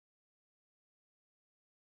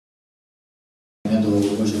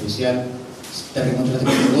Especial, te reencontraste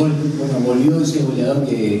con el gol, bueno, volvió ese goleador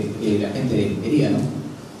que la gente quería, ¿no?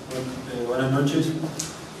 Buenas noches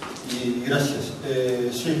y gracias.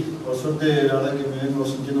 Sí, por suerte la verdad que me vengo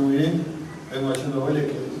sintiendo muy bien, vengo haciendo goles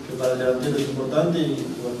que para el delantero es importante y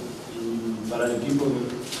para el equipo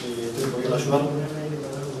que estoy pudiendo ayudar.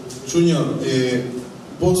 Junior,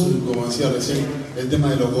 vos, como decía recién, el tema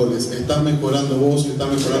de los goles, estás mejorando vos, estás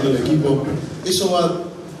mejorando el equipo, ¿eso va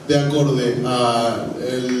de acorde a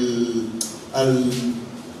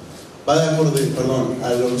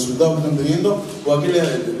los resultados que están teniendo, o a qué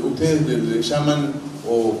ustedes le llaman,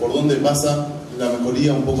 o por dónde pasa la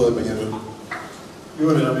mejoría un poco de Peñarol? Y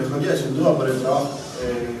bueno, la mejoría sin duda por el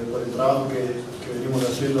trabajo que venimos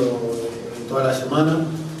haciendo toda la semana,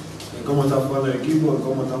 en cómo está jugando el equipo, en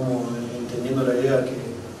cómo estamos entendiendo la idea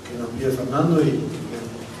que nos pide Fernando y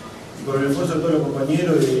por el esfuerzo de todos los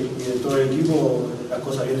compañeros y de todo el equipo, las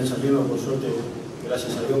cosas vienen saliendo por suerte,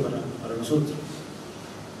 gracias a Dios para nosotros.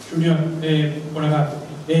 Junior, por acá.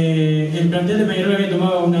 El plantel de Peñarol había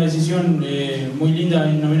tomado una decisión muy linda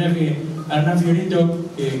en homenaje a Hernán Fiorito,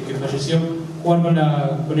 que falleció, jugar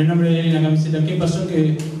con el nombre de él en la camiseta. ¿Qué pasó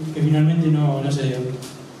que finalmente no se dio?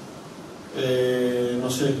 No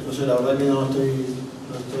sé, la verdad que no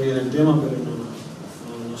estoy en el tema, pero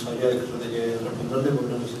no sabría responderte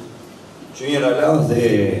porque no lo sé. Junior, hablabas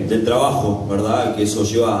del trabajo, ¿verdad? Que eso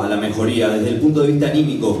lleva a la mejoría. Desde el punto de vista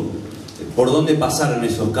anímico, ¿por dónde pasaron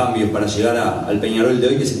esos cambios para llegar al Peñarol de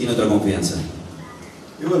hoy que se tiene otra confianza?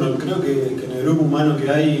 Y bueno, creo que en el grupo humano que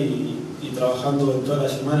hay y trabajando toda la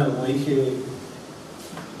semana, como dije,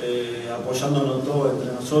 apoyándonos todos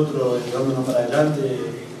entre nosotros, llevándonos para adelante,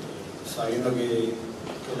 sabiendo que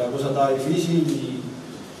la cosa estaba difícil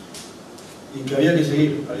y que había que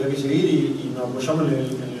seguir y nos apoyamos en el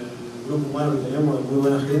grupo humano que teníamos de muy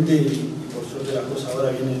buena gente y por suerte las cosas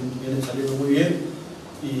ahora vienen saliendo muy bien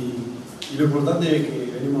y lo importante es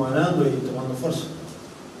que venimos ganando y tomando fuerza.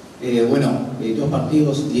 Dos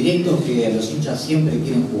partidos directos que a los hinchas siempre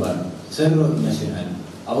quieren jugar, Cerro y Nacional.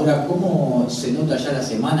 Ahora, ¿cómo se nota ya la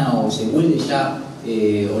semana o se vuelve ya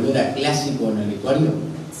olor a clásico en el vestuario?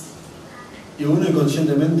 Y uno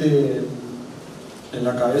inconscientemente en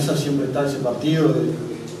la cabeza siempre está ese partido,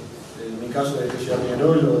 en mi caso de Especial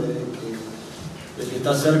Peñarol o de que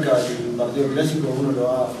está cerca del partido clásico, uno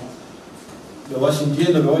lo va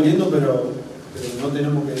sintiendo, lo va oliendo, pero no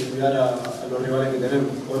tenemos que descuidar a los rivales que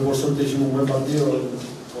tenemos. Hoy por suerte hicimos un buen partido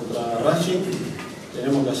contra Racing,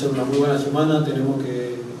 tenemos que hacer una muy buena semana, tenemos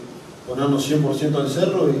que ponernos 100% al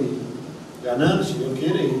cerro y ganar si Dios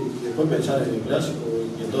quiere y después pensar en el clásico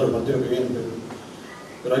y en todos los partidos que vienen,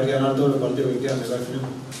 pero hay que ganar todos los partidos que quedan de acá al final.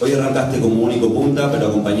 Hoy arrancaste como único punta, pero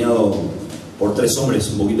acompañado por 3 hombres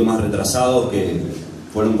un poquito más retrasados que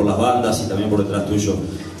fueron por las bandas y también por detrás tuyo.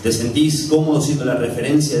 ¿Te sentís cómodo siendo la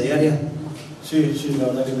referencia diaria? Sí, la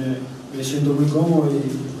verdad que me siento muy cómodo y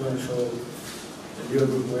bueno, yo el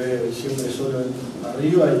Liverpool jugué siempre solo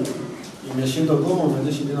arriba y me siento cómodo, me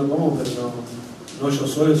estoy sintiendo cómodo, pero no yo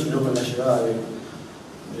solo, sino con la llegada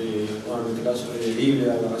bueno, en este caso de Libre,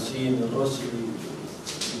 de Albarracín, de Rossi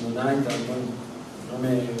y Monaita, bueno,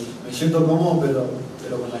 me siento cómodo, pero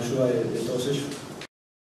con la ayuda de todos ellos.